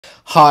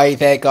Hi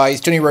there guys,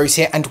 Johnny Rose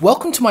here and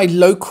welcome to my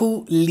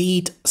local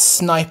lead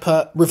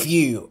sniper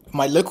review.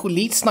 My local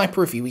lead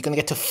sniper review, we're going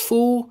to get a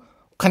full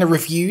kind of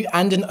review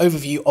and an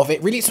overview of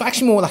it. Really, it's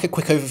actually more like a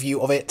quick overview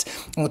of it.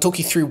 I'm going to talk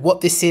you through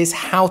what this is,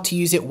 how to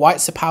use it, why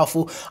it's so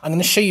powerful. I'm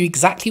going to show you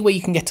exactly where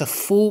you can get a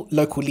full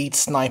local lead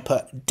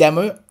sniper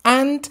demo,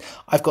 and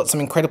I've got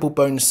some incredible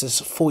bonuses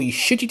for you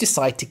should you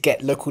decide to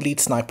get local lead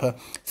sniper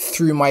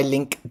through my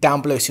link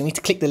down below. So you need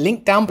to click the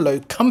link down below,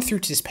 come through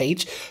to this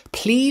page.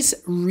 Please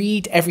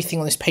read everything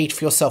on this page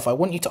for yourself. I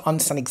want you to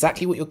understand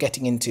exactly what you're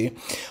getting into.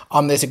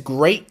 There's a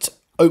great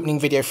opening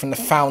video from the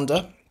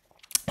founder,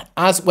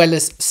 as well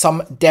as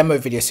some demo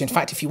videos. So in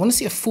fact, if you want to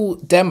see a full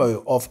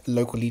demo of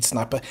local lead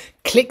sniper,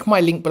 click my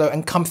link below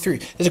and come through.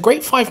 There's a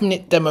great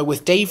 5-minute demo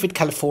with David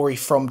Califori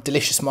from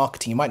Delicious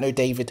Marketing. You might know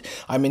David.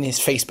 I'm in his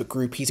Facebook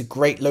group. He's a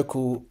great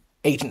local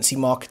agency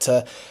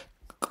marketer,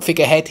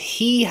 figurehead.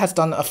 He has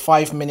done a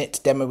 5-minute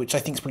demo, which I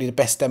think is probably the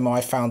best demo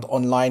I found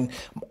online.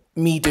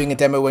 Me doing a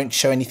demo won't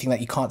show anything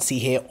that you can't see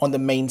here on the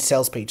main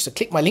sales page. So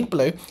click my link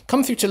below,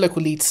 come through to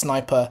local lead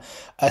sniper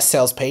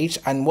sales page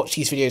and watch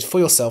these videos for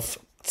yourself,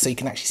 so you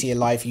can actually see a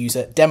live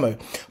user demo.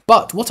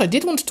 But what I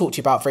did want to talk to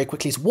you about very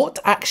quickly is what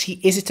actually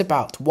is it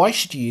about? Why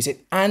should you use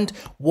it? And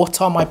what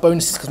are my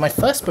bonuses? Because my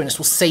first bonus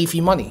will save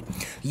you money.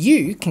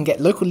 You can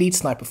get local lead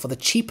sniper for the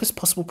cheapest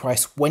possible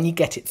price when you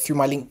get it through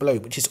my link below,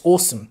 which is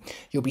awesome.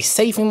 You'll be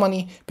saving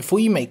money before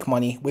you make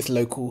money with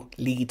local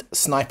lead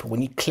sniper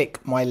when you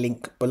click my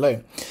link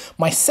below.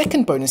 My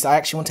second bonus, I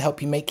actually want to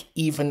help you make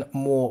even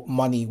more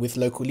money with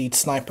local lead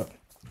sniper.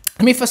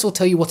 Let me first of all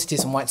tell you what it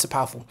is and why it's so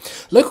powerful.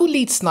 Local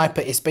Lead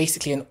Sniper is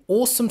basically an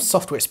awesome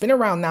software. It's been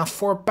around now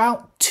for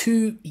about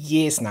 2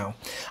 years now.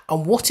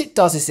 And what it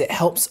does is it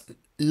helps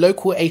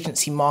local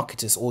agency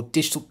marketers or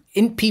people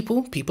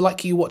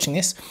like you watching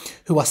this,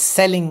 who are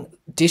selling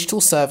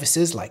digital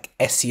services like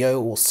SEO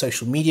or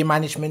social media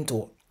management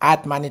or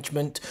ad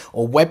management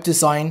or web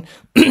design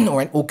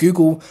or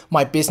Google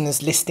My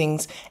Business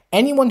listings.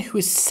 Anyone who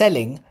is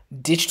selling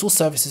digital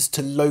services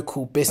to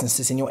local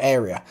businesses in your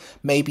area,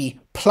 maybe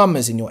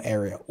plumbers in your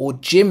area or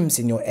gyms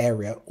in your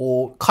area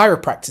or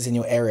chiropractors in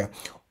your area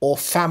or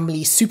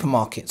family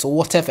supermarkets or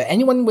whatever.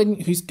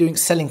 Anyone who's doing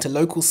selling to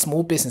local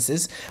small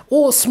businesses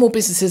or small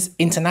businesses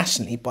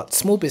internationally, but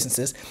small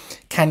businesses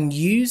can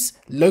use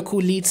local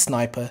lead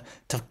sniper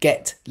to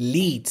get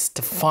leads,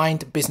 to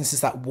find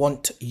businesses that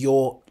want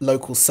your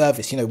local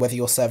service. You know, whether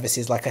your service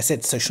is, like I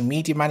said, social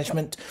media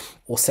management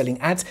or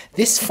selling ads.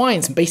 This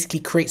finds and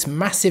basically creates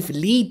massive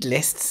lead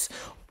lists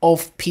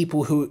of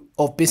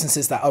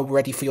businesses that are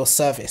ready for your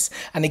service.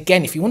 And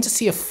again, if you want to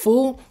see a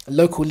full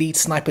local lead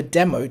sniper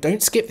demo,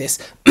 don't skip this.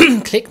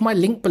 Click my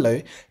link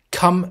below,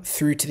 come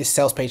through to this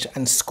sales page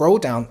and scroll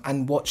down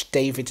and watch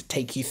David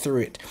take you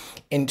through it.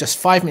 In just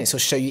 5 minutes, he'll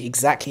show you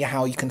exactly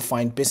how you can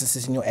find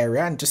businesses in your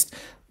area and just,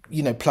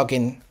 you know, plug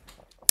in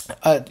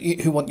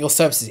who want your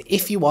services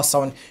if you are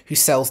someone who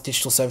sells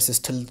digital services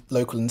to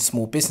local and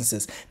small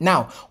businesses.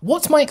 Now,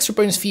 what's my extra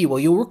bonus for you? Well,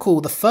 you'll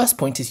recall the first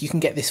point is you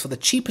can get this for the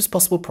cheapest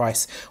possible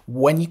price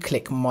when you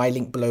click my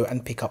link below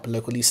and pick up a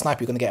local lead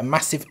sniper. You're going to get a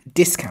massive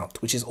discount,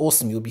 which is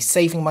awesome. You'll be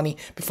saving money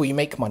before you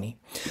make money.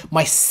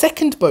 My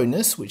second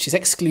bonus, which is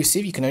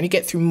exclusive, you can only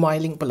get through my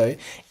link below,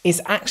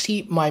 is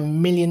actually my $1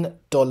 million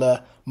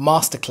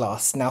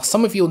masterclass. Now,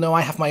 some of you will know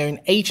I have my own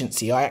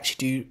agency. I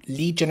actually do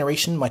lead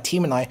generation, my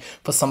team and I,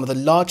 for some of the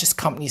largest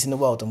companies in the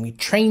world, and we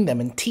train them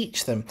and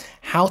teach them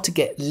how to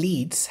get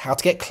leads, how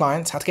to get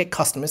clients, how to get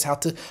customers, how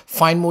to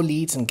find more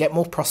leads and get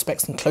more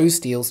prospects and close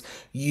deals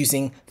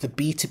using the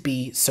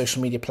B2B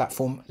social media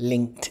platform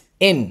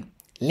LinkedIn.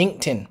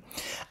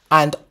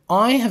 And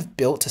I have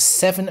built a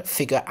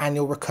 7-figure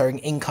annual recurring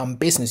income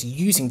business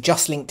using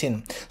just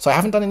LinkedIn. So I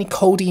haven't done any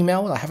cold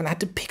email. I haven't had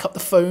to pick up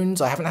the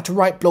phones. I haven't had to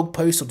write blog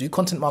posts or do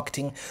content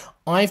marketing.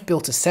 I've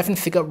built a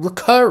 7-figure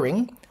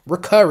recurring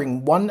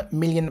 £1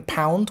 million,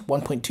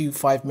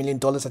 $1.25 million,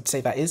 I'd say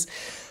that is,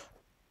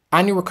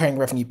 annual recurring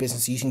revenue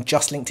business using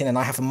just LinkedIn. And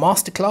I have a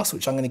masterclass,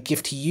 which I'm going to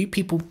give to you.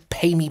 People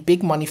pay me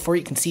big money for it.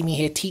 You can see me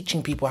here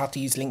teaching people how to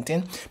use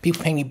LinkedIn.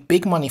 People pay me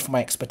big money for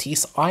my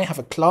expertise. I have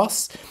a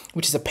class,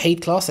 which is a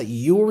paid class that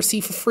you will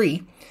receive for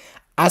free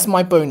as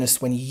my bonus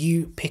when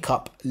you pick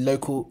up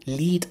local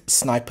lead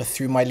sniper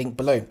through my link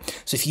below.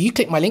 So if you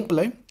click my link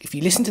below, if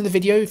you listen to the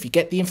video, if you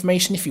get the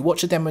information, if you watch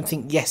the demo and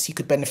think, yes, you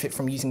could benefit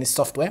from using this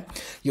software,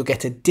 you'll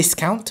get a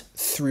discount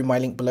through my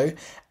link below.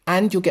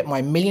 And you'll get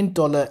my $1 million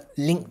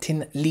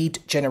LinkedIn lead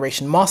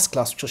generation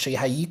masterclass, which will show you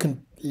how you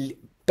can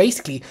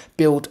basically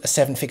build a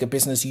 7-figure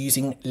business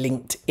using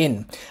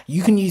LinkedIn.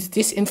 You can use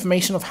this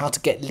information of how to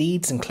get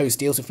leads and close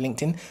deals with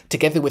LinkedIn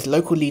together with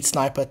local lead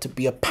sniper to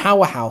be a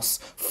powerhouse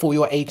for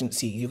your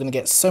agency. You're going to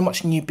get so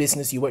much new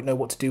business you won't know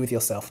what to do with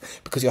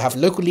yourself, because you'll have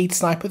local lead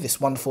sniper,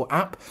 this wonderful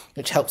app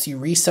which helps you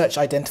research,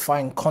 identify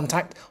and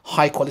contact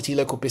high quality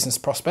local business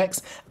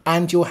prospects,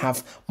 and you'll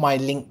have my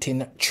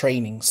LinkedIn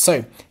training.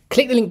 So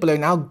click the link below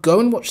now,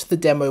 go and watch the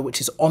demo which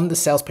is on the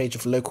sales page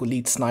of local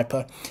lead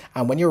sniper,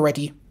 and when you're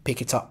ready, pick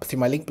it up through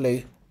my link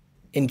below.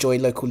 Enjoy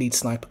local lead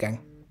sniper, gang.